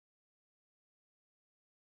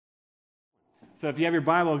So if you have your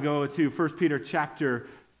Bible, go to 1 Peter chapter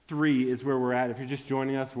 3 is where we're at. If you're just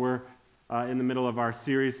joining us, we're in the middle of our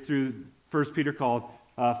series through 1 Peter called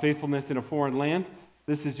Faithfulness in a Foreign Land.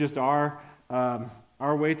 This is just our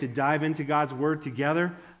way to dive into God's Word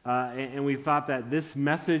together. And we thought that this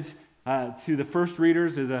message to the first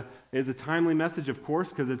readers is a timely message, of course,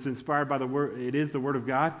 because it's inspired by the Word. It is the Word of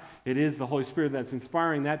God. It is the Holy Spirit that's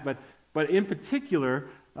inspiring that. But in particular,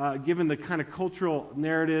 given the kind of cultural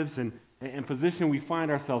narratives and position we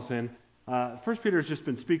find ourselves in, 1 Peter has just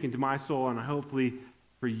been speaking to my soul and hopefully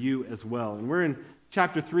for you as well. And we're in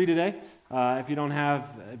chapter 3 today. If you don't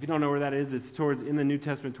know where that is, it's in the New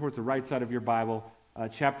Testament towards the right side of your Bible,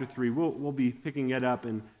 chapter 3. We'll be picking it up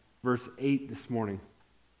in verse 8 this morning.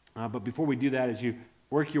 But before we do that, as you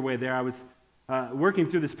work your way there, I was working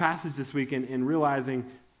through this passage this week and realizing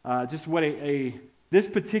just what this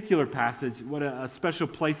particular passage, what a special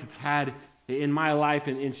place it's had in my life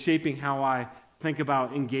and in shaping how I think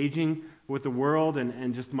about engaging with the world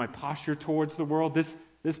and just my posture towards the world.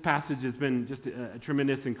 This passage has been just a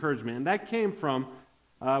tremendous encouragement. And that came from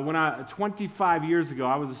when 25 years ago,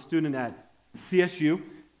 I was a student at CSU.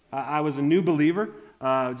 I was a new believer.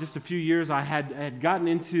 Just a few years, I had gotten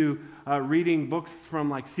into reading books from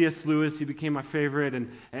like C.S. Lewis. He became my favorite,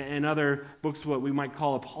 and other books, what we might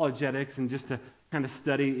call apologetics, and just to kind of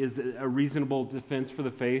study is a reasonable defense for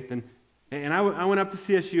the faith. And I went up to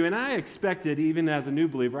CSU, and I expected, even as a new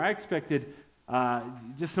believer, I expected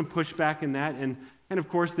just some pushback in that. And of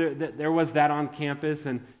course, there was that on campus,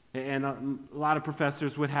 and a lot of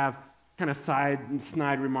professors would have kind of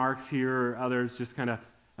snide remarks here, or others just kind of,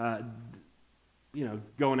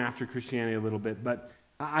 going after Christianity a little bit. But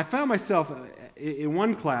I found myself in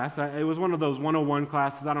one class, it was one of those 101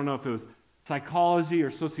 classes, I don't know if it was psychology or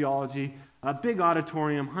sociology, a big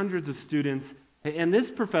auditorium, hundreds of students. And this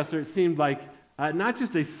professor, it seemed like, not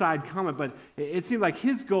just a side comment, but it seemed like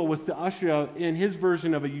his goal was to usher out in his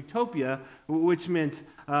version of a utopia, which meant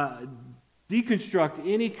deconstruct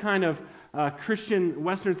any kind of Christian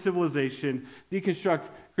Western civilization, deconstruct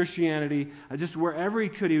Christianity, just wherever he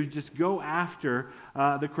could. He would just go after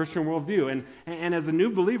the Christian worldview. And as a new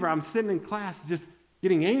believer, I'm sitting in class just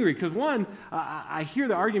getting angry because, one, I hear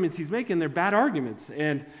the arguments he's making, they're bad arguments,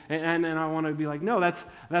 and I want to be like, no,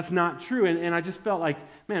 that's not true. And I just felt like,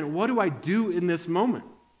 man, what do I do in this moment?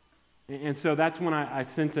 And so that's when I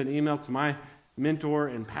sent an email to my mentor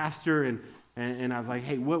and pastor, and I was like,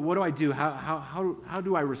 hey, what do I do? How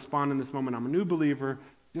do I respond in this moment? I'm a new believer,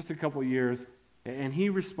 just a couple years. And he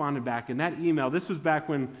responded back, and that email, this was back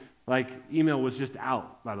when email was just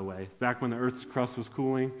out, by the way, back when the Earth's crust was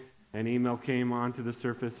cooling and email came onto the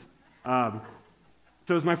surface. So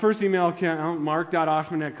it was my first email account,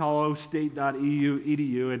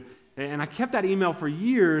 mark.oshman@coloradostate.edu, and I kept that email for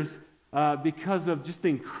years because of just the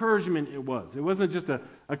encouragement it was. It wasn't just a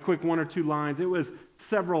quick one or two lines. It was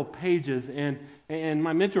several pages. And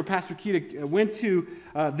my mentor, Pastor Keita, went to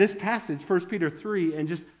this passage, 1 Peter 3, and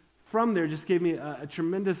just from there just gave me a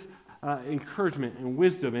tremendous encouragement and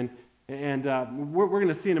wisdom. And we're going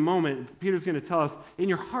to see in a moment, Peter's going to tell us, in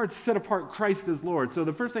your hearts set apart Christ as Lord. So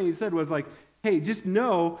the first thing he said was like, hey, just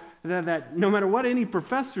know that no matter what any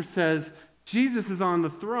professor says, Jesus is on the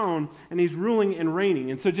throne and he's ruling and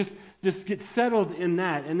reigning. And so just get settled in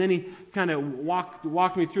that. And then he kind of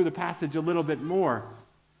walked me through the passage a little bit more.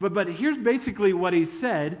 But here's basically what he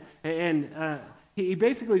said. And he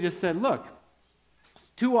basically just said, look,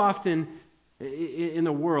 too often in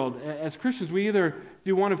the world, as Christians, we either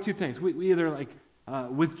do one of two things. We either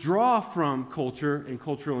withdraw from culture and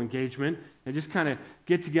cultural engagement and just kind of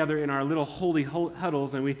get together in our little holy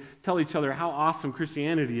huddles and we tell each other how awesome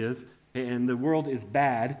Christianity is and the world is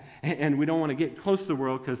bad and we don't want to get close to the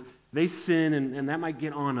world because they sin and that might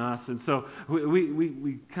get on us. And so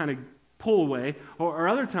we kind of pull away. Or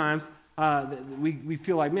other times, we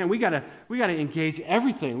feel like, man, we gotta engage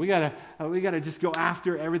everything. We gotta just go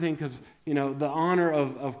after everything because the honor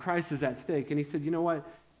of Christ is at stake. And he said, you know what,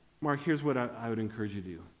 Mark? Here's what I would encourage you to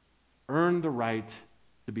do: earn the right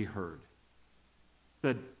to be heard. He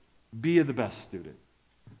said, be the best student,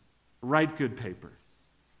 write good papers,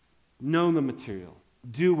 know the material,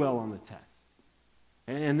 do well on the text,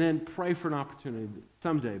 and then pray for an opportunity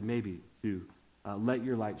someday maybe to let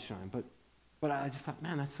your light shine. But I just thought,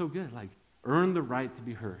 man, that's so good. Earn the right to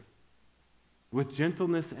be heard. With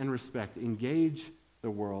gentleness and respect, engage the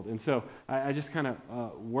world. And so I just kind of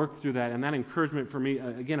worked through that. And that encouragement for me,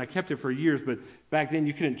 again, I kept it for years, but back then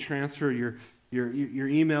you couldn't transfer your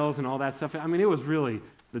emails and all that stuff. I mean, it was really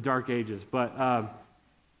the dark ages. But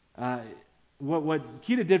what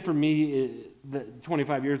Keita did for me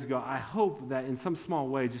 25 years ago, I hope that in some small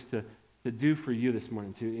way just to do for you this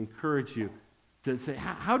morning, to encourage you to say,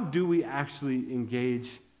 how do we actually engage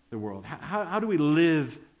the world? How do we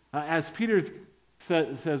live, as Peter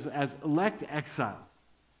says, as elect exiles,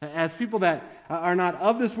 as people that are not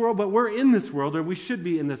of this world, but we're in this world, or we should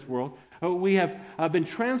be in this world. We have been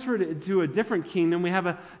transferred to a different kingdom. We have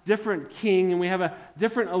a different king, and we have a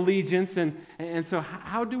different allegiance. And so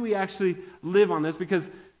how do we actually live on this? Because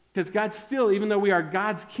God still, even though we are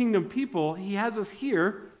God's kingdom people, he has us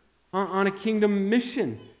here on a kingdom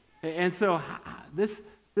mission. And so this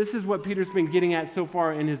is what Peter's been getting at so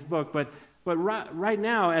far in his book. But right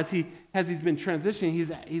now, as he's been transitioning,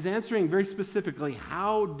 he's answering very specifically,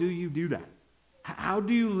 how do you do that? How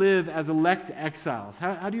do you live as elect exiles?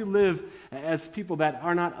 How do you live as people that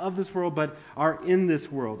are not of this world but are in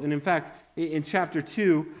this world? And in fact, in chapter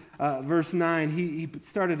 2, verse 9, he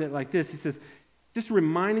started it like this. He says, just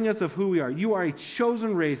reminding us of who we are. You are a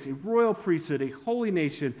chosen race, a royal priesthood, a holy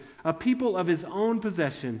nation, a people of his own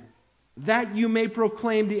possession, that you may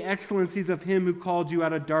proclaim the excellencies of him who called you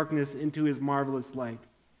out of darkness into his marvelous light.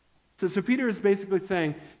 So Peter is basically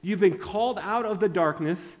saying, you've been called out of the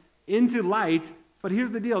darkness into light, but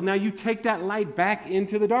here's the deal. Now you take that light back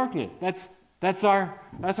into the darkness. That's our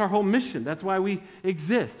whole mission. That's why we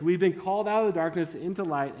exist. We've been called out of the darkness into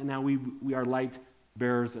light, and now we are light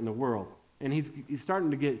bearers in the world. And he's starting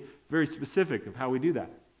to get very specific of how we do that,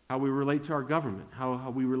 how we relate to our government,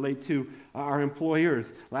 how we relate to our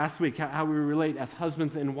employers. Last week, how we relate as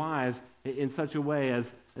husbands and wives in such a way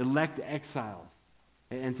as elect exiles.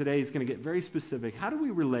 And today he's going to get very specific. How do we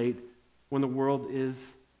relate when the world is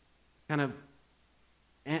kind of,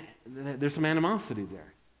 there's some animosity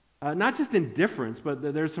there? Not just indifference, but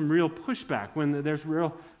there's some real pushback, when there's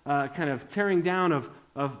real kind of tearing down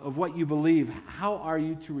of what you believe. How are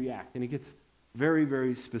you to react? And he gets very,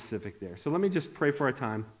 very specific there. So let me just pray for our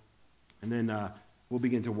time, and then we'll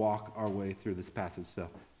begin to walk our way through this passage. So,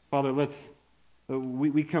 Father,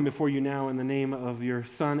 we come before you now in the name of your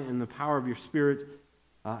Son and the power of your Spirit,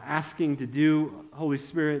 asking to do, Holy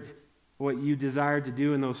Spirit, what you desired to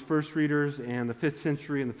do in those first readers and the 5th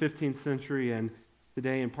century and the 15th century, and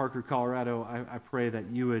today in Parker, Colorado. I pray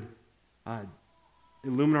that you would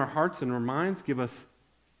illumine our hearts and our minds, give us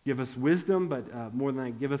wisdom, but more than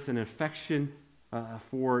that, give us an affection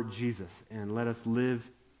for Jesus, and let us live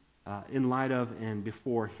in light of and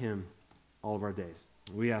before him all of our days.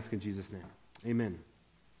 We ask in Jesus' name. Amen.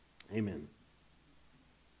 Amen.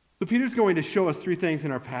 So Peter's going to show us three things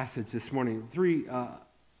in our passage this morning. Three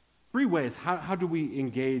ways. How do we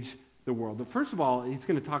engage the world? But first of all, he's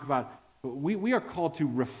going to talk about we are called to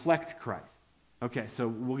reflect Christ. Okay, so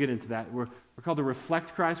we'll get into that. We're called to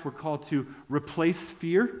reflect Christ. We're called to replace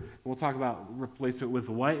fear. And we'll talk about replace it with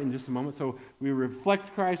what in just a moment. So we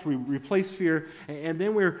reflect Christ, we replace fear, and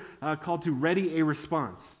then we're called to ready a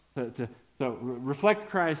response. So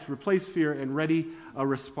reflect Christ, replace fear, and ready a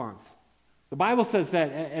response. The Bible says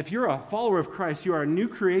that if you're a follower of Christ, you are a new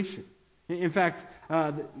creation. In fact,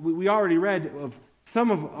 we already read of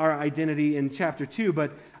some of our identity in chapter 2,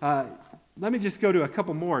 but let me just go to a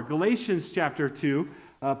couple more. Galatians chapter 2,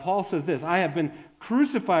 Paul says this, I have been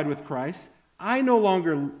crucified with Christ. It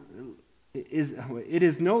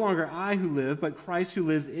is no longer I who live, but Christ who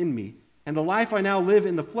lives in me. And the life I now live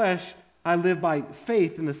in the flesh, I live by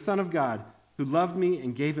faith in the Son of God, who loved me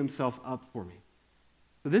and gave himself up for me.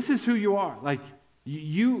 So this is who you are. Like,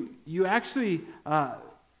 you actually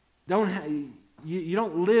you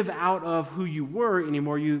don't live out of who you were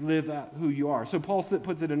anymore. You live out who you are. So Paul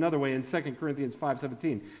puts it another way in 2 Corinthians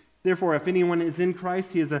 5:17. Therefore, if anyone is in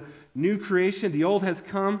Christ, he is a new creation. The old has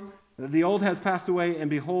come, the old has passed away, and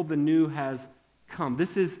behold, the new has come.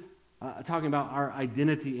 This is talking about our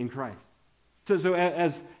identity in Christ. So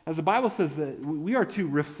as the Bible says, that we are to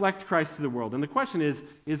reflect Christ to the world. And the question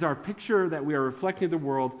is our picture that we are reflecting the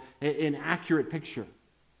world an accurate picture?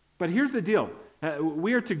 But here's the deal.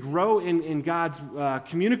 We are to grow in God's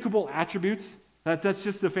communicable attributes. That's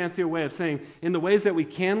just a fancier way of saying in the ways that we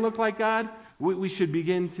can look like God, we should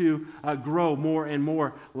begin to grow more and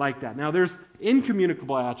more like that. Now, there's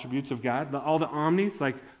incommunicable attributes of God, all the omnis,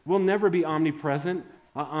 like we'll never be omnipresent,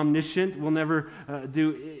 omniscient, we'll never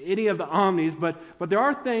do any of the omnis, but there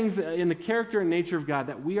are things in the character and nature of God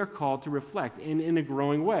that we are called to reflect in a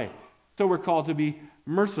growing way. So we're called to be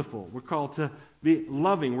merciful, we're called to be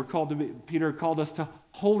loving, we're called to be, Peter called us to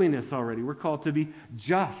holiness already, we're called to be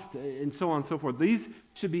just, and so on and so forth. These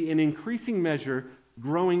should be in increasing measure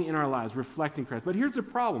growing in our lives, reflecting Christ. But here's the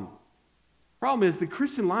problem. The problem is the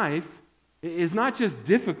Christian life is not just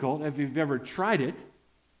difficult, if you've ever tried it,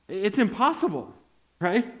 it's impossible,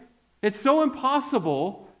 right? It's so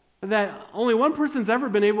impossible that only one person's ever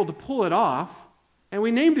been able to pull it off, and we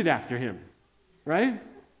named it after him, right?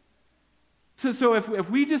 So if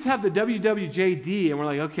we just have the WWJD and we're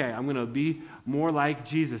like, okay, I'm going to be more like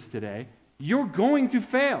Jesus today, you're going to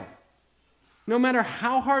fail. No matter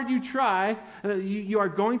how hard you try, you are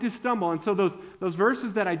going to stumble. And so those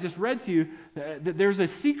verses that I just read to you, there's a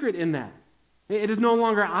secret in that. It is no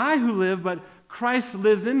longer I who live, but Christ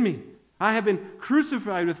lives in me. I have been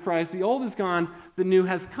crucified with Christ. The old is gone, the new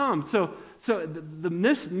has come. So the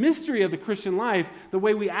mystery of the Christian life, the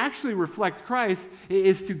way we actually reflect Christ,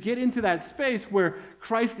 is to get into that space where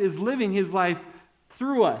Christ is living his life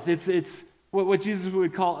through us. It's what Jesus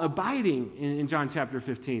would call abiding in John chapter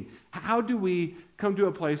 15. How do we come to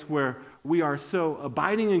a place where we are so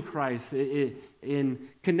abiding in Christ, in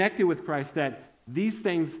connected with Christ, that these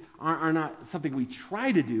things are not something we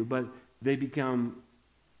try to do, but they become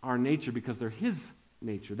our nature because they're his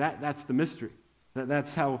nature. That's the mystery.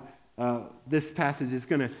 That's how this passage is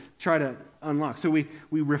going to try to unlock. So we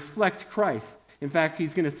reflect Christ. In fact,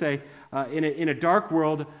 he's going to say, in a dark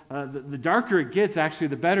world, the darker it gets, actually,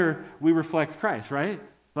 the better we reflect Christ, right?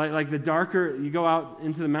 Like the darker you go out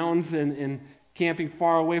into the mountains and camping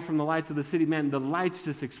far away from the lights of the city, man, the lights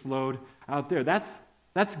just explode out there.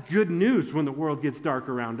 That's good news when the world gets dark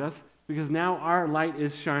around us, because now our light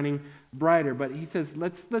is shining brighter. But he says,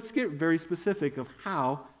 let's get very specific of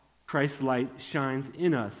how Christ's light shines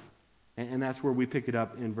in us. And that's where we pick it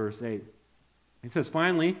up in verse 8. He says,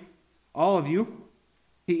 finally, all of you,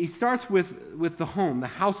 he starts with the home, the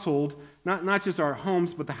household, not just our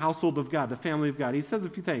homes, but the household of God, the family of God. He says a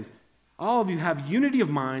few things. All of you have unity of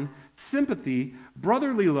mind, sympathy,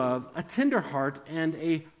 brotherly love, a tender heart, and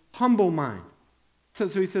a humble mind. So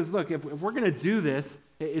he says, look, if we're going to do this,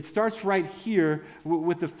 it starts right here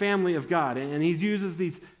with the family of God. And he uses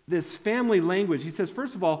this family language. He says,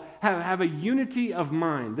 first of all, have a unity of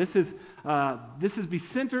mind. This is be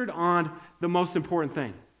centered on the most important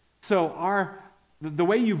thing. So the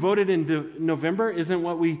way you voted in November isn't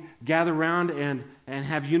what we gather around and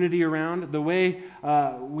have unity around. The way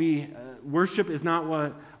we worship is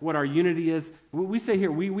not what our unity is. We say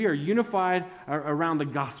here, we are unified around the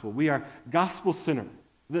gospel. We are gospel-centered.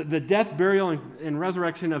 The death, burial, and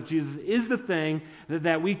resurrection of Jesus is the thing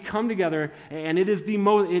that we come together, and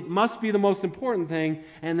it must be the most important thing,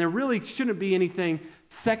 and there really shouldn't be anything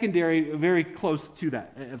secondary very close to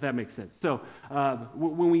that, if that makes sense. So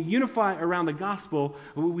when we unify around the gospel,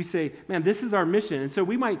 we say, man, this is our mission. And so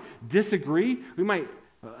we might disagree.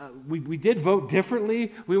 We did vote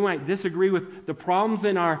differently. We might disagree with the problems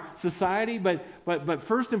in our society, but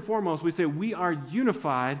first and foremost, we say we are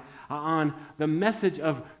unified on the message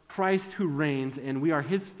of Christ who reigns, and we are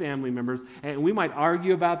his family members. And we might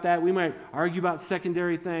argue about that. We might argue about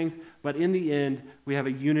secondary things, but in the end, we have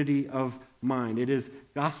a unity of mind. It is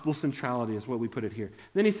gospel centrality is what we put it here.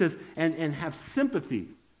 Then he says, and have sympathy.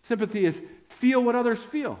 Sympathy is feel what others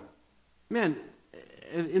feel. Man,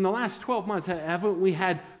 in the last 12 months, haven't we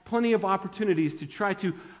had plenty of opportunities to try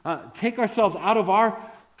to take ourselves out of our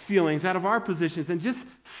feelings, out of our positions, and just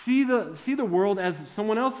see the world as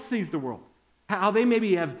someone else sees the world, how they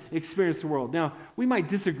maybe have experienced the world. Now, we might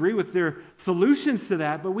disagree with their solutions to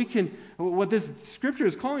that, but what this scripture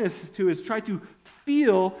is calling us to is try to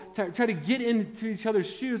feel, try to get into each other's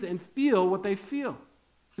shoes and feel what they feel,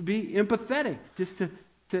 to be empathetic, just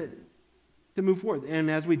to move forward. And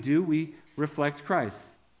as we do, we reflect Christ.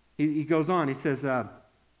 He goes on, he says,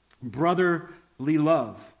 brotherly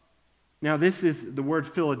love. Now, this is the word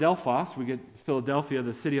Philadelphos. We get Philadelphia,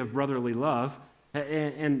 the city of brotherly love.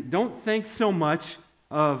 And don't think so much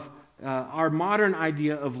of our modern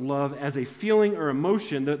idea of love as a feeling or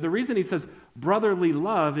emotion. The reason he says brotherly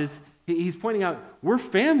love is he's pointing out we're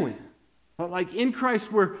family. Like in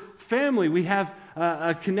Christ, we're family. We have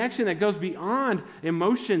a connection that goes beyond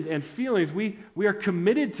emotions and feelings. We are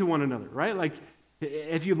committed to one another, right? Like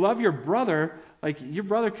if you love your brother, like your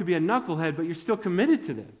brother could be a knucklehead, but you're still committed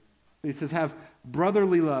to them. He says, have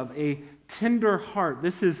brotherly love, a tender heart.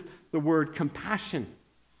 This is the word compassion.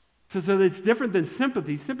 So it's different than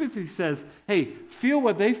sympathy. Sympathy says, hey, feel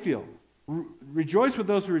what they feel. Rejoice with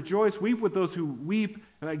those who rejoice. Weep with those who weep.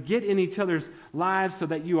 Get in each other's lives so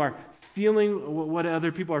that you are feeling what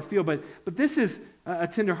other people are feeling. But this is a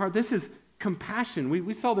tender heart. This is compassion.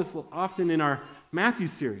 We saw this often in our Matthew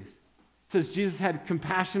series. It says Jesus had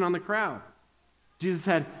compassion on the crowd. Jesus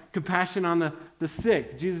had compassion on the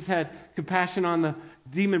sick. Jesus had compassion on the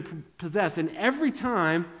demon-possessed. And every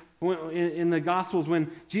time in the Gospels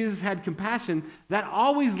when Jesus had compassion, that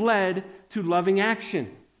always led to loving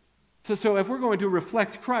action. So if we're going to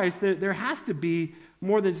reflect Christ, there has to be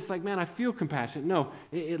more than just like, man, I feel compassion. No,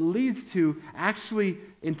 it leads to actually,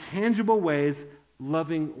 in tangible ways,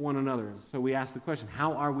 loving one another. So we ask the question,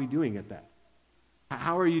 how are we doing at that?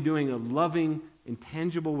 How are you doing in loving, in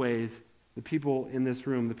tangible ways the people in this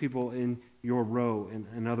room, the people in your row,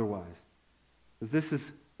 and otherwise? Because this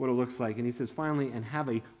is what it looks like. And he says, finally, and have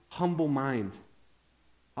a humble mind.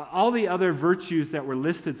 All the other virtues that were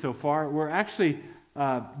listed so far were actually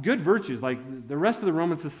good virtues. Like the rest of the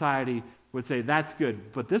Roman society would say, that's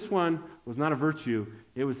good. But this one was not a virtue.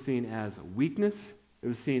 It was seen as a weakness. It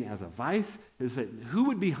was seen as a vice. It was who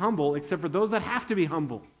would be humble except for those that have to be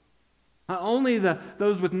humble? Only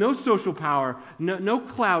those with no social power, no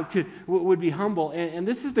clout would be humble. And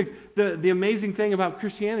this is the amazing thing about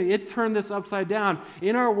Christianity. It turned this upside down.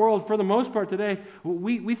 In our world, for the most part today,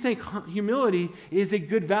 we think humility is a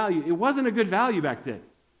good value. It wasn't a good value back then.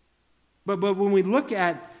 But when we look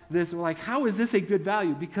at this, we're like, how is this a good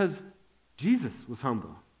value? Because Jesus was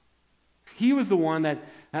humble. He was the one that,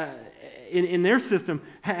 in their system,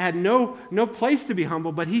 had no place to be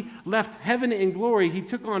humble, but he left heaven in glory. He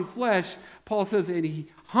took on flesh. Paul says, and he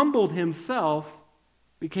humbled himself,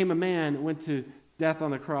 became a man, went to death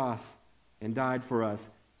on the cross, and died for us.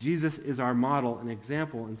 Jesus is our model and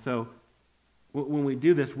example. And so when we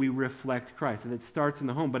do this, we reflect Christ. And it starts in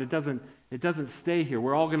the home, but it doesn't stay here.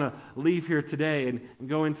 We're all going to leave here today and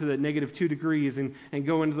go into the -2 degrees and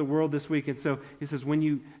go into the world this week. And so he says, when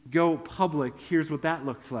you go public, here's what that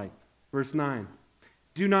looks like. Verse 9,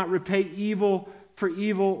 do not repay evil for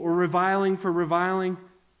evil or reviling for reviling,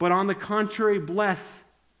 but on the contrary, bless.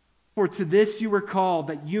 For to this you were called,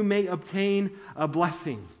 that you may obtain a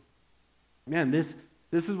blessing. Man, this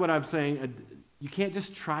is what I'm saying. You can't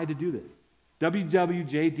just try to do this.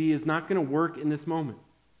 WWJD is not going to work in this moment.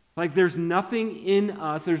 Like there's nothing in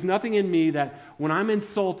us, there's nothing in me that when I'm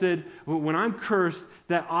insulted, when I'm cursed,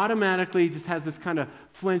 that automatically just has this kind of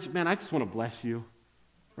flinch. Man, I just want to bless you.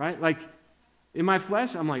 Right? Like, in my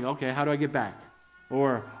flesh, I'm like, okay, how do I get back?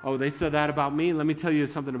 Or, oh, they said that about me, let me tell you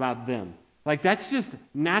something about them. Like, that's just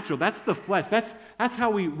natural. That's the flesh. That's how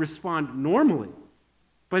we respond normally.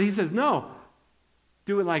 But he says, no,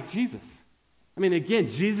 do it like Jesus. I mean, again,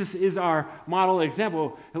 Jesus is our model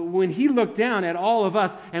example. When he looked down at all of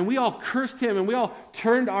us, and we all cursed him, and we all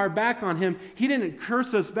turned our back on him, he didn't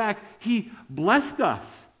curse us back. He blessed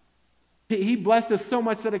us. He blessed us so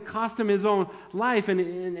much that it cost him his own life.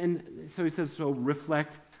 And so he says, so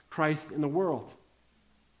reflect Christ in the world.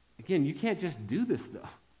 Again, you can't just do this, though.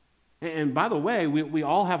 And by the way, we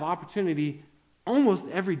all have opportunity almost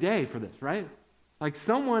every day for this, right? Like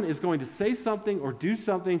someone is going to say something or do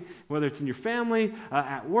something, whether it's in your family,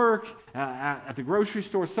 at work, at the grocery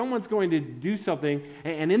store, someone's going to do something.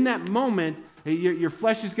 And in that moment, your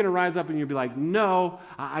flesh is going to rise up and you'll be like, no,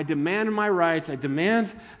 I demand my rights. I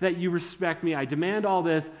demand that you respect me. I demand all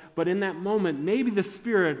this. But in that moment, maybe the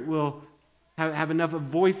Spirit will have enough of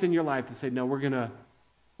voice in your life to say, no, we're going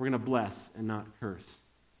to bless and not curse.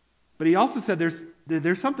 But he also said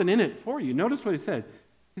there's something in it for you. Notice what he said.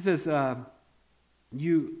 He says,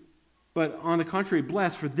 but on the contrary,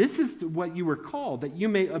 bless, for this is what you were called, that you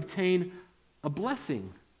may obtain a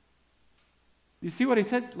blessing. You see what he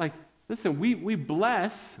said? Like, listen, we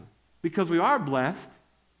bless because we are blessed,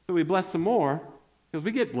 so we bless some more because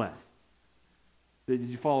we get blessed. Did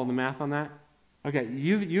you follow the math on that? Okay,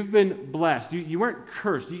 you've been blessed. You weren't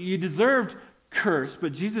cursed. You deserved curse,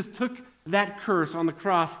 but Jesus took that curse on the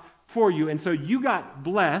cross for you, and so you got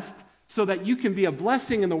blessed so that you can be a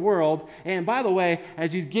blessing in the world. And by the way,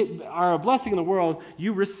 as you are a blessing in the world,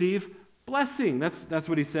 you receive blessing. That's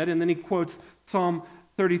what he said. And then he quotes Psalm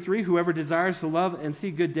 33, whoever desires to love and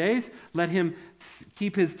see good days, let him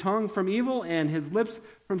keep his tongue from evil and his lips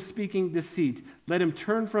from speaking deceit. Let him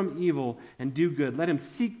turn from evil and do good. Let him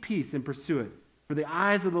seek peace and pursue it. For the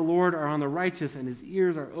eyes of the Lord are on the righteous, and his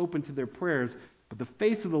ears are open to their prayers. But the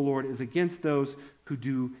face of the Lord is against those who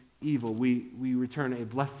do evil. We return a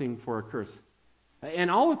blessing for a curse.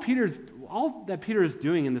 And all that Peter is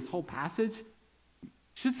doing in this whole passage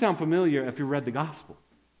should sound familiar if you read the gospel.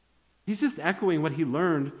 He's just echoing what he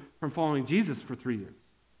learned from following Jesus for 3 years.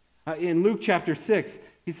 In Luke chapter 6,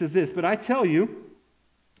 he says this,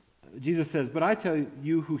 Jesus says, but I tell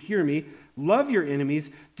you who hear me, love your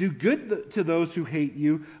enemies, do good to those who hate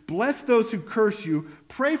you, bless those who curse you,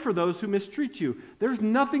 pray for those who mistreat you. There's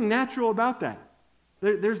nothing natural about that.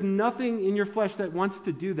 There's nothing in your flesh that wants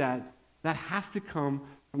to do that. That has to come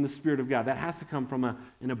from the Spirit of God. That has to come from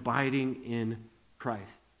an abiding in Christ.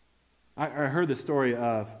 I heard the story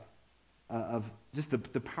of just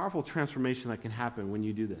the powerful transformation that can happen when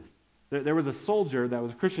you do this. There was a soldier that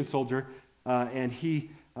was a Christian soldier, and he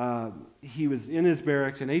was in his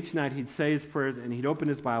barracks, and each night he'd say his prayers, and he'd open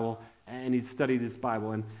his Bible, and he'd study his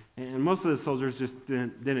Bible. And most of the soldiers just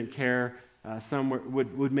didn't care. Some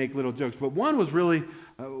would make little jokes, but one would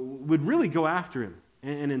really go after him.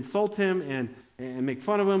 and insult him and make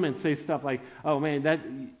fun of him and say stuff like, oh man, that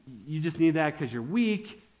you just need that because you're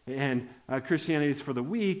weak, and Christianity is for the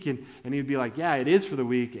weak. And he'd be like, yeah, it is for the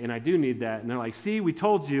weak, and I do need that. And they're like, see, we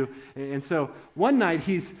told you. And so one night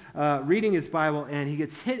he's reading his Bible, and he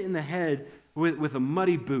gets hit in the head with a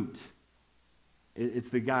muddy boot. It's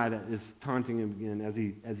the guy that is taunting him again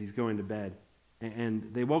as he's going to bed. And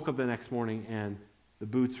they woke up the next morning, and the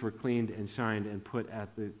boots were cleaned and shined and put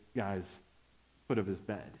at the guy's foot of his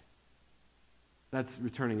bed. That's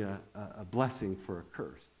returning a blessing for a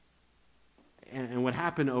curse. And what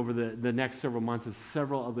happened over the next several months is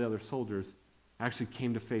several of the other soldiers actually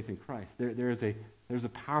came to faith in Christ. There's a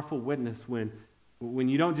powerful witness when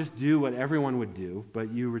you don't just do what everyone would do,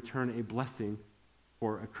 but you return a blessing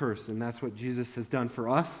for a curse. And that's what Jesus has done for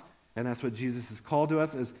us, and that's what Jesus has called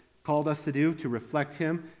us to do, to reflect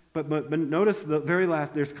him. But notice the very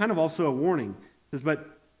last, there's kind of also a warning. It says,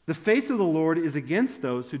 but the face of the Lord is against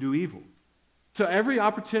those who do evil. So every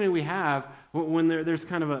opportunity we have, when there's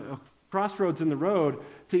kind of a crossroads in the road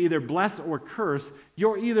to either bless or curse,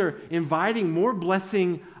 you're either inviting more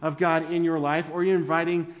blessing of God in your life, or you're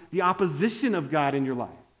inviting the opposition of God in your life.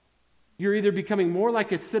 You're either becoming more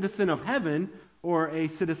like a citizen of heaven or a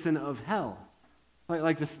citizen of hell.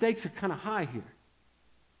 Like the stakes are kind of high here.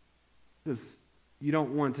 Because you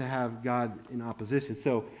don't want to have God in opposition.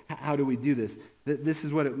 So how do we do this? This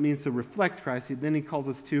is what it means to reflect Christ. Then he calls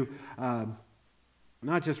us to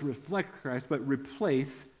not just reflect Christ, but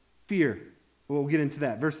replace fear. We'll get into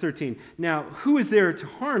that. Verse 13. Now, who is there to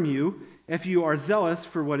harm you if you are zealous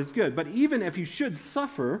for what is good? But even if you should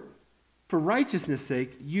suffer for righteousness'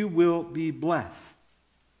 sake, you will be blessed.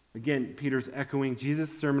 Again, Peter's echoing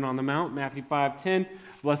Jesus' Sermon on the Mount, Matthew 5:10.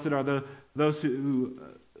 Blessed are those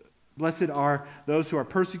who are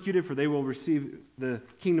persecuted, for they will receive the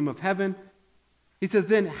kingdom of heaven. He says,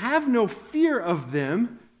 then have no fear of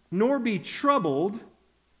them, nor be troubled,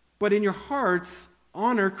 but in your hearts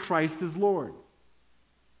honor Christ as Lord.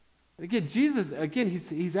 Again,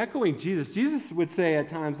 he's echoing Jesus. Jesus would say at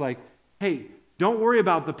times like, hey, don't worry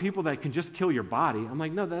about the people that can just kill your body. I'm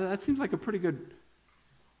like, no, that seems like a pretty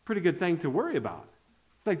good thing to worry about.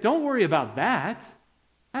 It's like, don't worry about that.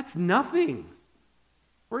 That's nothing.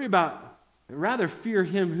 Rather fear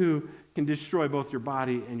him who can destroy both your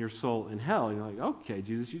body and your soul in hell. And you're like, okay,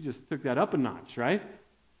 Jesus, you just took that up a notch, right?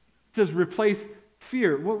 It says replace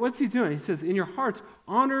fear. What's he doing? He says, in your hearts,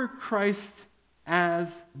 honor Christ as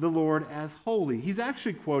the Lord, as holy. He's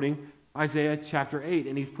actually quoting Isaiah chapter 8,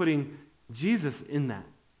 and he's putting Jesus in that.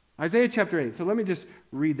 Isaiah chapter 8. So let me just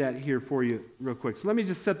read that here for you real quick. So let me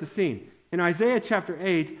just set the scene. In Isaiah chapter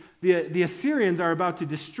 8, the Assyrians are about to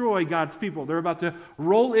destroy God's people. They're about to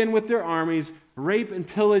roll in with their armies, rape and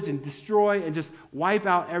pillage and destroy and just wipe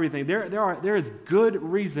out everything. There is good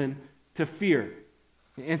reason to fear.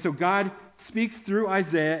 And so God speaks through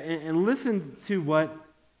Isaiah, and listen to what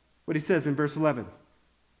he says in verse 11.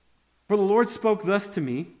 For the Lord spoke thus to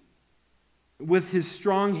me with his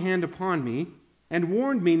strong hand upon me, and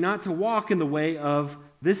warned me not to walk in the way of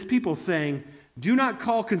this people, saying, do not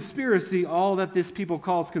call conspiracy all that this people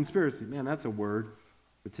calls conspiracy. Man, that's a word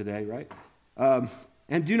for today, right?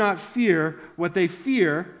 And do not fear what they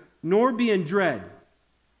fear, nor be in dread.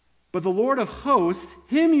 But the Lord of hosts,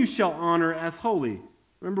 him you shall honor as holy.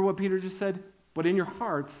 Remember what Peter just said? But in your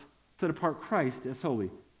hearts, set apart Christ as holy.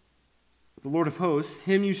 But the Lord of hosts,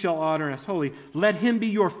 him you shall honor as holy. Let him be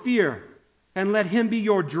your fear, and let him be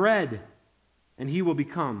your dread, and he will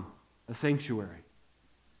become a sanctuary.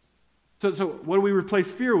 So what do we replace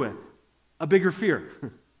fear with? A bigger fear.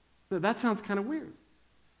 That sounds kind of weird.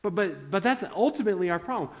 But that's ultimately our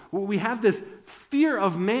problem. We have this fear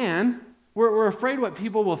of man. We're afraid what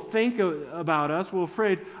people will think about us. We're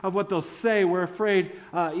afraid of what they'll say. We're afraid,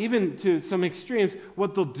 even to some extremes,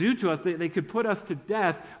 what they'll do to us. They could put us to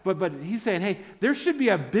death. But he's saying, hey, there should be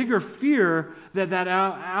a bigger fear that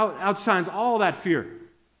outshines all that fear.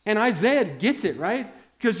 And Isaiah gets it, right?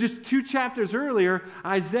 Because just 2 chapters earlier,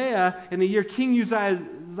 Isaiah, in the year King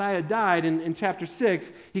Uzziah died, in chapter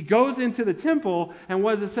 6, he goes into the temple, and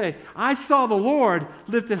what does it say? I saw the Lord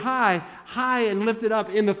lifted high and lifted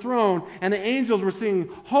up in the throne, and the angels were singing,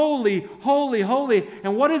 holy, holy, holy.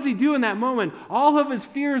 And what does he do in that moment? All of his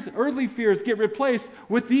fears, earthly fears, get replaced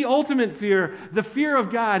with the ultimate fear, the fear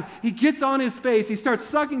of God. He gets on his face, he starts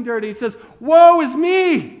sucking dirt, he says, woe is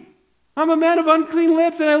me! I'm a man of unclean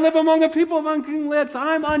lips, and I live among a people of unclean lips.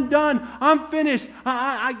 I'm undone. I'm finished.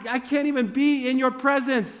 I can't even be in your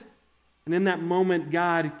presence. And in that moment,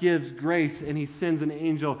 God gives grace, and he sends an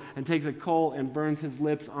angel and takes a coal and burns his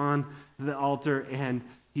lips on the altar, and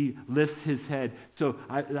he lifts his head. So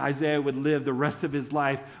Isaiah would live the rest of his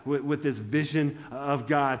life with this vision of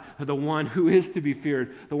God, the one who is to be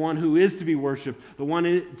feared, the one who is to be worshiped, the one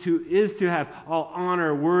who is to have all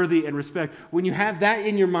honor, worthy, and respect. When you have that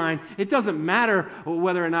in your mind, it doesn't matter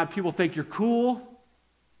whether or not people think you're cool.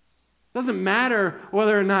 It doesn't matter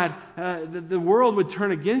whether or not the world would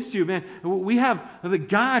turn against you. Man, we have the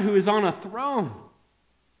God who is on a throne.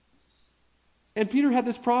 And Peter had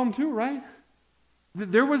this problem too, right?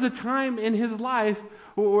 There was a time in his life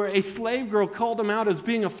where a slave girl called him out as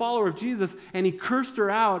being a follower of Jesus, and he cursed her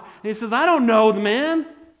out, and he says, I don't know the man.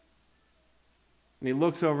 And he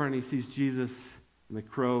looks over and he sees Jesus, and the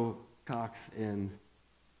crow cocks, and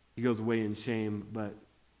he goes away in shame, but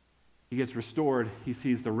he gets restored. He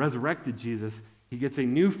sees the resurrected Jesus. He gets a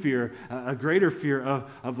new fear, a greater fear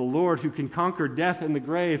of the Lord who can conquer death and the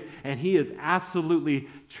grave, and he is absolutely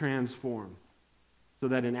transformed. So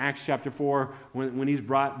that in Acts chapter 4, when he's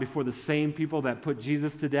brought before the same people that put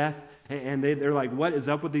Jesus to death, and they're like, what is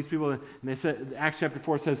up with these people? And they said, Acts chapter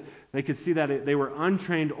 4 says they could see that they were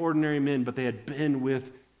untrained, ordinary men, but they had been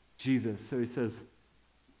with Jesus. So he says,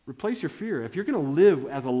 replace your fear. If you're going to live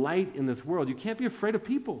as a light in this world, you can't be afraid of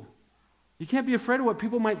people. You can't be afraid of what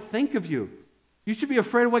people might think of you. You should be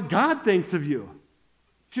afraid of what God thinks of you.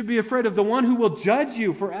 You should be afraid of the one who will judge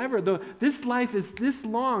you forever. This life is this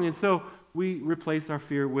long, and so we replace our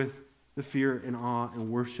fear with the fear and awe and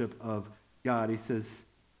worship of God. He says,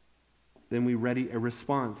 then we ready a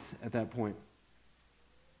response at that point.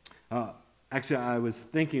 Actually, I was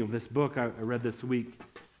thinking of this book I read this week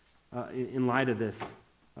in light of this.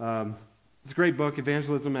 It's a great book,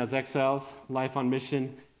 Evangelism as Exiles, Life on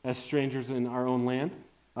Mission as Strangers in Our Own Land.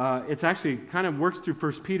 It's actually kind of works through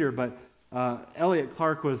 1 Peter, but Elliot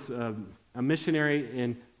Clark was a missionary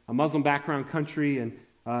in a Muslim background country, and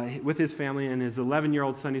with his family and his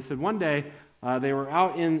 11-year-old son. He said one day they were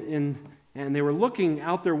out and they were looking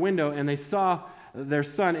out their window, and they saw their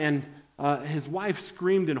son, and his wife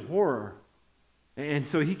screamed in horror. And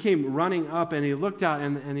so he came running up, and he looked out,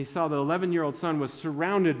 and he saw the 11-year-old son was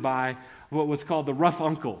surrounded by what was called the rough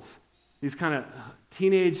uncles, these kind of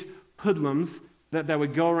teenage hoodlums that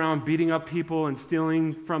would go around beating up people and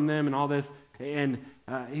stealing from them and all this. And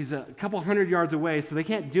he's a couple hundred yards away, so they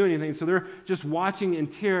can't do anything. So they're just watching in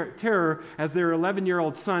terror as their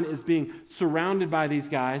 11-year-old son is being surrounded by these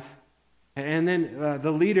guys. And then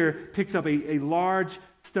the leader picks up a large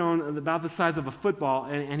stone about the size of a football,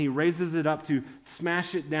 and he raises it up to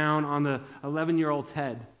smash it down on the 11-year-old's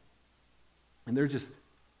head. And they're just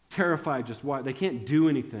terrified, just why they can't do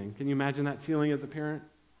anything. Can you imagine that feeling as a parent?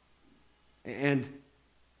 And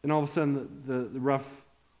then all of a sudden the rough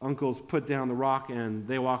uncles put down the rock, and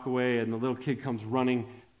they walk away, and the little kid comes running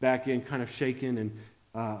back in, kind of shaken, and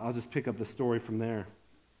I'll just pick up the story from there.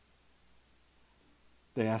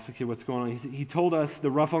 They asked the kid what's going on. He told us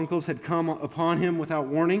the rough uncles had come upon him without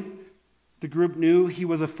warning. The group knew he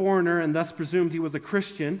was a foreigner and thus presumed he was a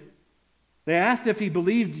Christian. They asked if he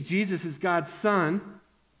believed Jesus is God's son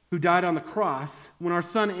who died on the cross. When our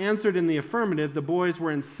son answered in the affirmative, the boys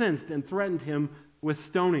were incensed and threatened him with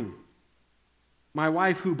stoning. My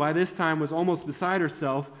wife, who by this time was almost beside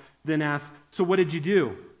herself, then asked, "So what did you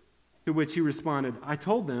do?" To which he responded, "I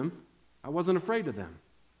told them I wasn't afraid of them.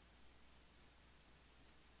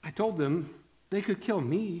 I told them they could kill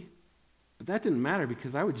me, but that didn't matter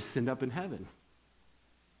because I would just end up in heaven."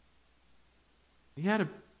 He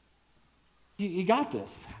got this.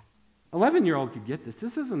 11-year-old could get this.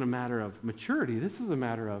 This isn't a matter of maturity. This is a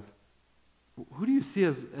matter of who do you see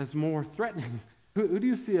as more threatening? Who do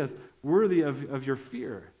you see as worthy of your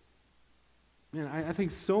fear? Man, I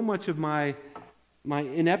think so much of my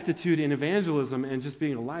ineptitude in evangelism and just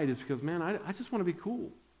being a light is because, man, I just want to be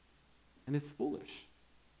cool. And it's foolish.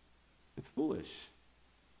 It's foolish.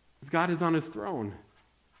 Because God is on his throne.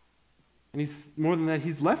 And he's more than that,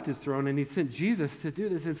 he's left his throne, and he sent Jesus to do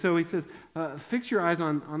this. And so he says, fix your eyes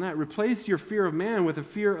on that. Replace your fear of man with a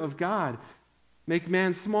fear of God. Make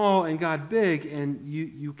man small and God big, and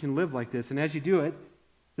you can live like this. And as you do it,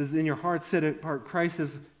 it says, in your heart set apart Christ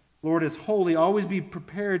as Lord is holy. Always be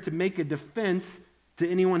prepared to make a defense to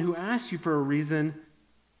anyone who asks you for a reason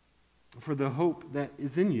for the hope that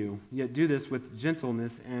is in you. Yet do this with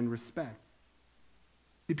gentleness and respect.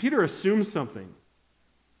 See, Peter assumes something.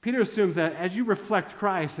 Peter assumes that as you reflect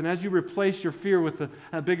Christ and as you replace your fear with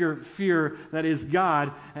a bigger fear that is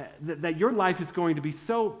God, that your life is going to be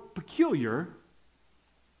so peculiar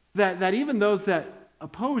that even those that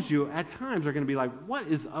oppose you at times are going to be like, what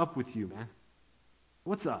is up with you, man?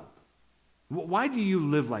 What's up? Why do you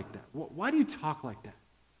live like that? Why do you talk like that?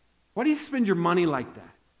 Why do you spend your money like that?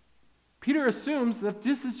 Peter assumes that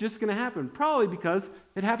this is just going to happen, probably because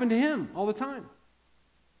it happened to him all the time.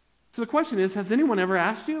 So the question is, has anyone ever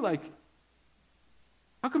asked you, like,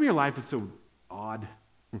 how come your life is so odd?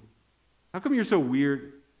 How come you're so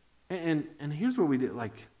weird? And here's what we did,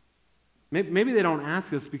 like, maybe they don't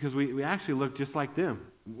ask us because we actually look just like them.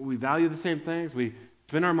 We value the same things. We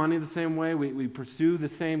spend our money the same way. We pursue the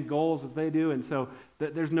same goals as they do. And so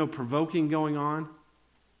there's no provoking going on.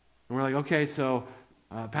 And we're like, okay, so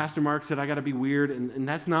Pastor Mark said I got to be weird. And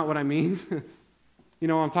that's not what I mean. You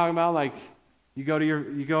know what I'm talking about? Like you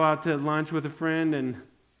go out to lunch with a friend and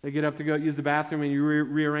they get up to go use the bathroom and you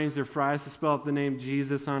rearrange their fries to spell out the name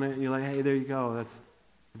Jesus on it. And you're like, hey, there you go. That's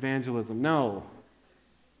evangelism. No.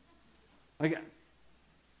 Like,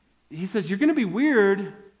 he says, you're going to be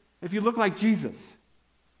weird if you look like Jesus.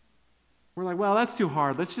 We're like, well, that's too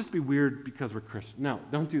hard. Let's just be weird because we're Christian. No,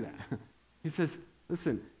 don't do that. He says,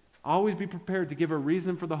 listen, always be prepared to give a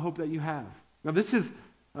reason for the hope that you have. Now, this is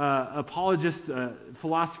apologist,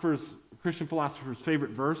 Christian philosophers'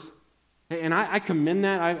 favorite verse. And I commend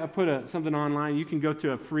that. I put something online. You can go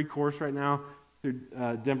to a free course right now through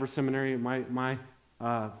Denver Seminary. My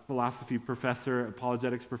philosophy professor,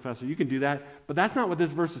 apologetics professor. You can do that. But that's not what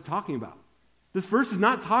this verse is talking about. This verse is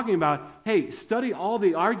not talking about, hey, study all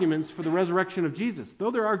the arguments for the resurrection of Jesus. Though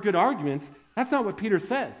there are good arguments, that's not what Peter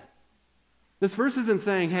says. This verse isn't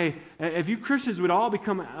saying, hey, if you Christians would all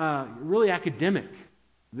become really academic,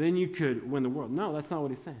 then you could win the world. No, that's not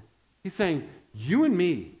what he's saying. He's saying, you and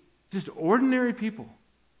me, just ordinary people,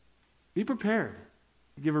 be prepared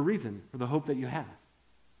to give a reason for the hope that you have.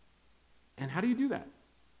 And how do you do that?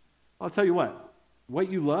 I'll tell you what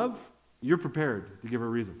you love, you're prepared to give a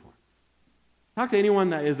reason for. Talk to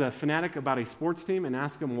anyone that is a fanatic about a sports team and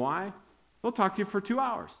ask them why. They'll talk to you for 2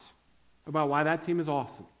 hours about why that team is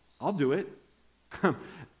awesome. I'll do it.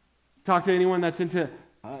 Talk to anyone that's into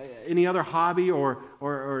any other hobby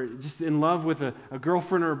or just in love with a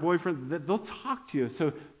girlfriend or a boyfriend. They'll talk to you.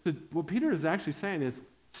 So what Peter is actually saying is,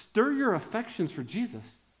 stir your affections for Jesus.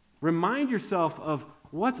 Remind yourself of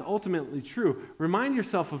what's ultimately true. Remind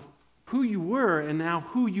yourself of who you were and now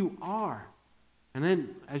who you are. And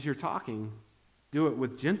then as you're talking, do it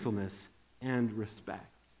with gentleness and respect.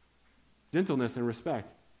 Gentleness and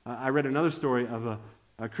respect. I read another story of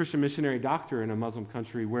a Christian missionary doctor in a Muslim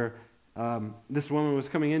country where this woman was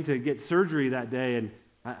coming in to get surgery that day, and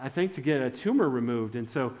I think to get a tumor removed. And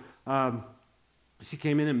so she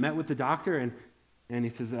came in and met with the doctor, and he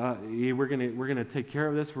says, we're gonna take care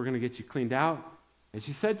of this. We're going to get you cleaned out. And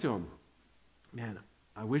she said to him, man,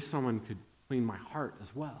 I wish someone could clean my heart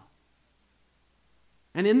as well.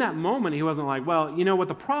 And in that moment, he wasn't like, well, you know what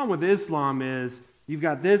the problem with Islam is, you've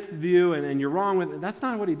got this view and you're wrong with it. That's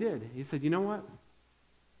not what he did. He said, you know what?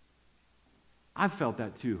 I've felt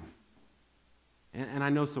that too. And I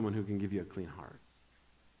know someone who can give you a clean heart.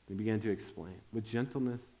 He began to explain with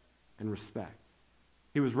gentleness and respect.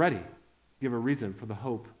 He was ready to give a reason for the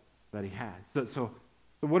hope that he had. So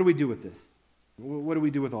what do we do with this? What do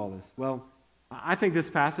we do with all this? Well, I think this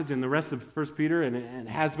passage and the rest of 1 Peter, and it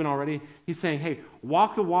has been already, he's saying, hey,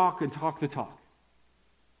 walk the walk and talk the talk.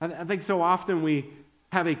 I think so often we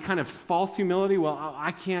have a kind of false humility. Well,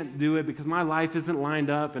 I can't do it because my life isn't lined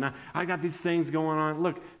up and I got these things going on.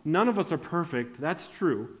 Look, none of us are perfect. That's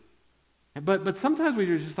true. But sometimes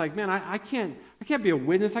we're just like, man, I can't be a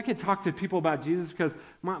witness. I can't talk to people about Jesus because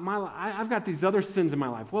I've got these other sins in my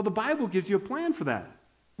life. Well, the Bible gives you a plan for that.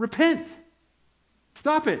 Repent.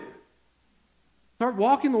 Stop it. Start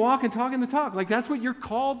walking the walk and talking the talk. Like, that's what you're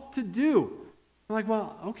called to do. I'm like,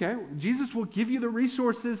 well, okay, Jesus will give you the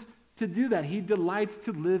resources to do that. He delights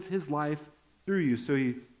to live his life through you. So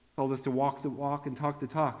he told us to walk the walk and talk the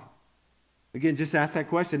talk. Again, just ask that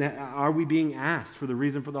question. Are we being asked for the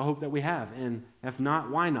reason for the hope that we have? And if not,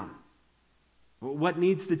 why not? What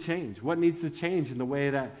needs to change? What needs to change in the way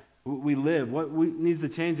that we live? What needs to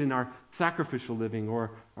change in our sacrificial living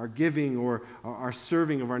or our giving or our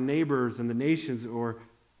serving of our neighbors and the nations? Or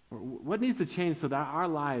what needs to change so that our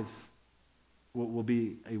lives will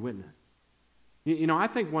be a witness? You know, I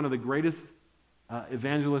think one of the greatest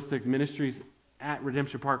evangelistic ministries at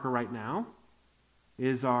Redemption Parker right now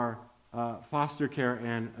is our foster care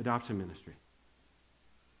and adoption ministry.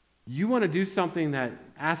 You want to do something that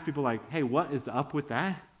asks people like, hey, what is up with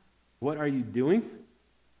that? What are you doing?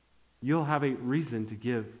 You'll have a reason to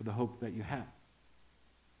give for the hope that you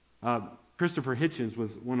have. Christopher Hitchens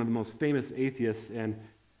was one of the most famous atheists, and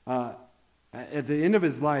at the end of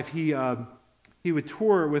his life, he would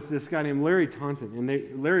tour with this guy named Larry Taunton,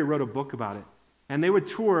 and Larry wrote a book about it. And they would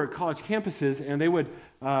tour college campuses, and they would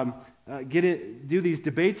do these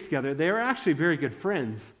debates together. They were actually very good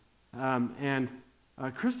friends.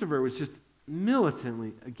 Christopher was just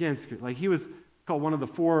militantly against it. Like, he was called one of the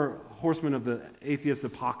 4 horsemen of the atheist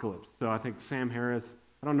apocalypse. So I think Sam Harris,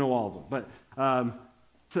 I don't know all of them, but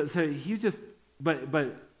so he just, but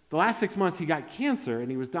the last 6 months he got cancer, and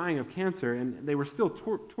he was dying of cancer, and they were still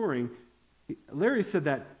touring. Larry said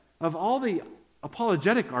that of all the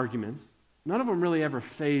apologetic arguments, none of them really ever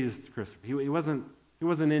fazed Christopher. He wasn't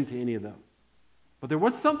into any of them. But there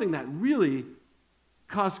was something that really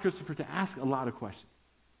caused Christopher to ask a lot of questions.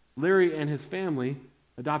 Larry and his family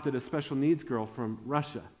adopted a special needs girl from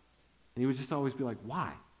Russia. And he would just always be like,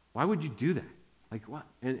 why? Why would you do that? Like, what?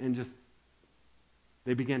 And just,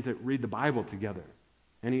 they began to read the Bible together.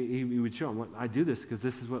 And he would show him, I do this because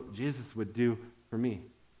this is what Jesus would do for me.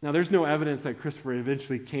 Now, there's no evidence that Christopher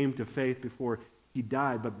eventually came to faith before he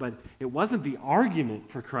died, but it wasn't the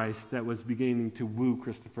argument for Christ that was beginning to woo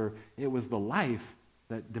Christopher. It was the life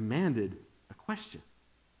that demanded a question.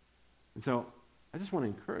 And so I just want to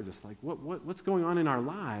encourage us, like, what's going on in our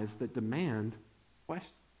lives that demand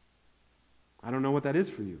questions? I don't know what that is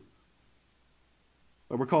for you.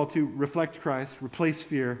 But we're called to reflect Christ, replace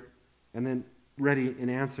fear, and then ready in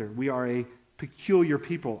answer. We are a peculiar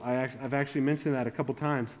people. I've actually mentioned that a couple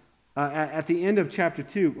times. At the end of chapter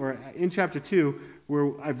 2, or in chapter 2,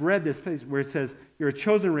 where I've read this place where it says, you're a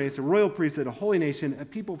chosen race, a royal priesthood, a holy nation, a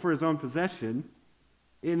people for his own possession.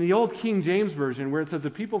 In the old King James Version, where it says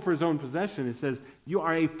a people for his own possession, it says, you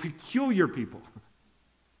are a peculiar people.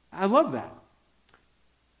 I love that.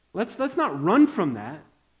 Let's not run from that.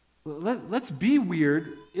 Let's be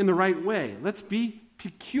weird in the right way. Let's be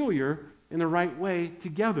peculiar in the right way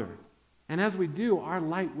together. And as we do, our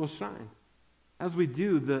light will shine. As we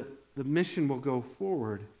do, the mission will go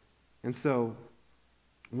forward. And so,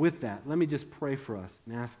 with that, let me just pray for us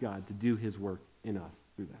and ask God to do his work in us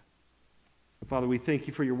through that. Father, we thank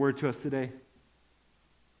you for your word to us today.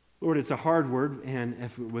 Lord, it's a hard word, and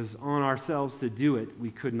if it was on ourselves to do it,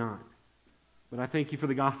 we could not. But I thank you for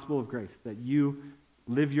the gospel of grace, that you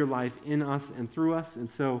live your life in us and through us. And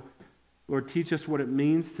so, Lord, teach us what it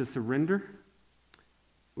means to surrender.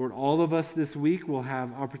 Lord, all of us this week will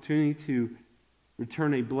have opportunity to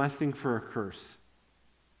return a blessing for a curse.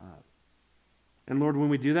 And Lord, when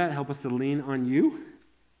we do that, help us to lean on you.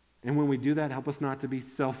 And when we do that, help us not to be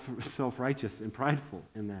self-righteous and prideful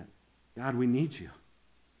in that. God, we need you.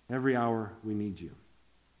 Every hour we need you.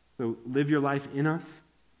 So live your life in us.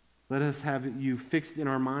 Let us have you fixed in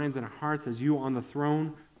our minds and our hearts as you on the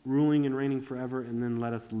throne, ruling and reigning forever. And then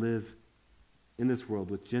let us live in this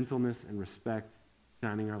world with gentleness and respect,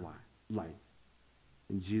 shining our light.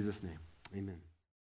 In Jesus' name, amen.